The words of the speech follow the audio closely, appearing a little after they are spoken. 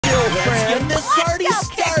party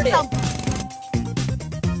started!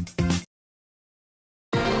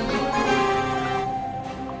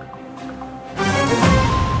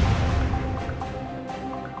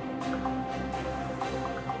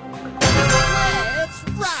 Let's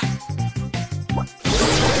rock!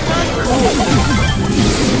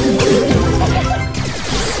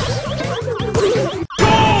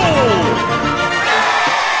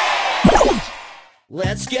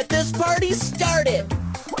 Let's get this party started!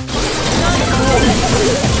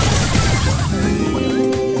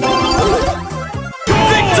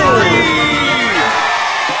 Victory!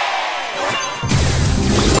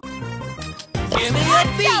 Give me a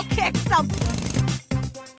beat! Let's go kick some!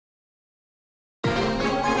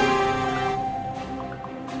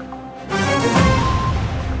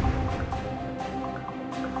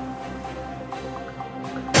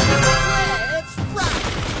 Let's rock!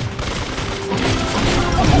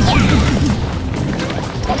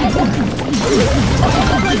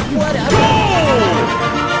 Whatever!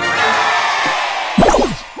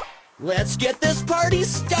 Let's get this party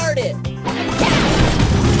started!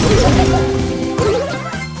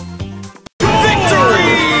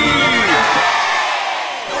 Victory!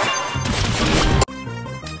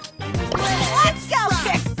 Let's go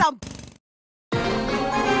kick some!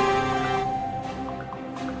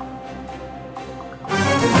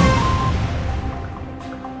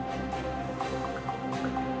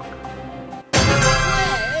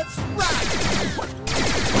 Let's rock!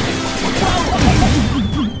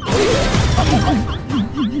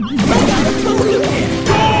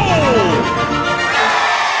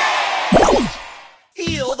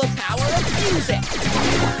 Feel the power of music!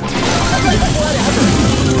 Whatever!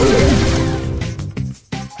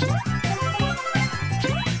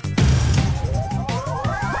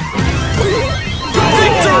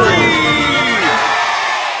 Victory!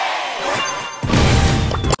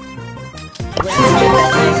 Let's get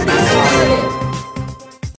this party started!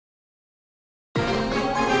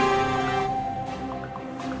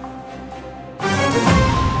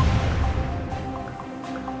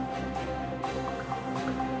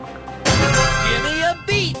 Give me a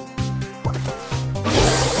beat!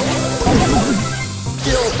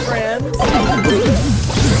 Still friends?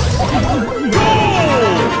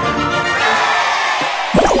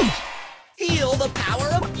 Feel the power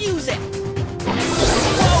of music!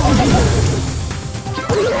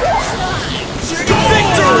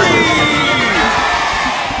 Victory!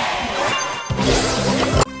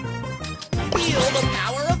 Feel the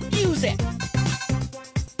power of music!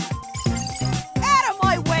 Out of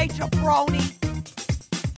my way, jabroni!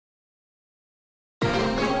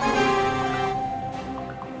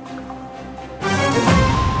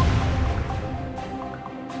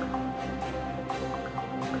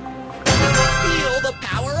 Feel the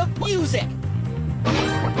power of music!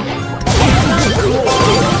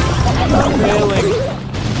 I'm failing.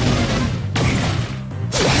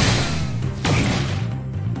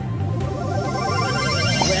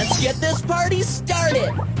 Let's get this party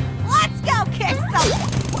started! Let's go kick some!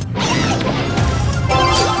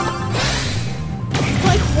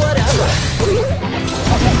 Like whatever!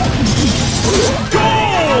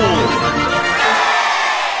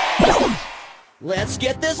 Let's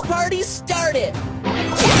get this party started!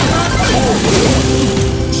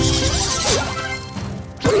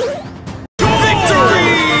 Victory!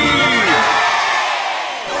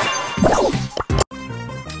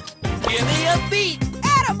 Give me a beat!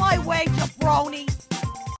 Out of my way, jabroni!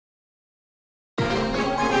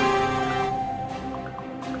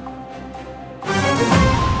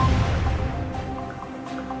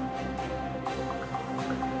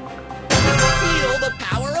 Feel the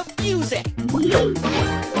power of music! Leave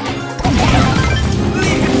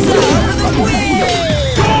the win!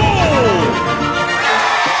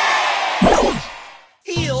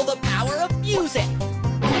 Feel the power of music!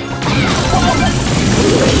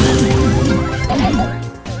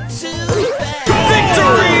 Too bad!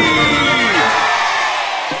 Victory!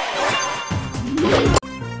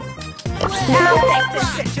 I'll take this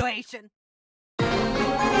situation!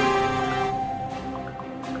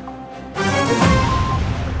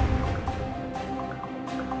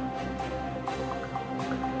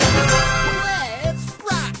 Let's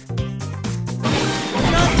rock!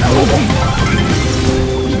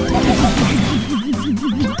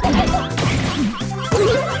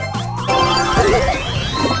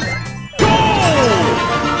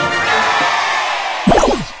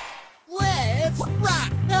 Let's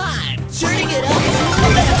rock! I'm turning it up to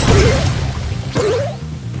 11!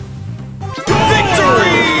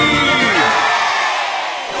 Victory!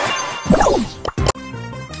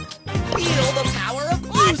 Feel the power of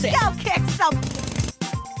music! Let's go kick some!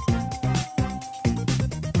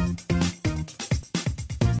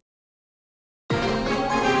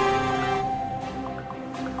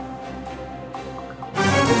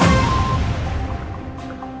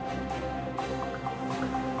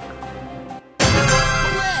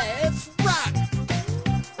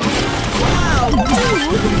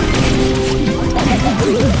 Turning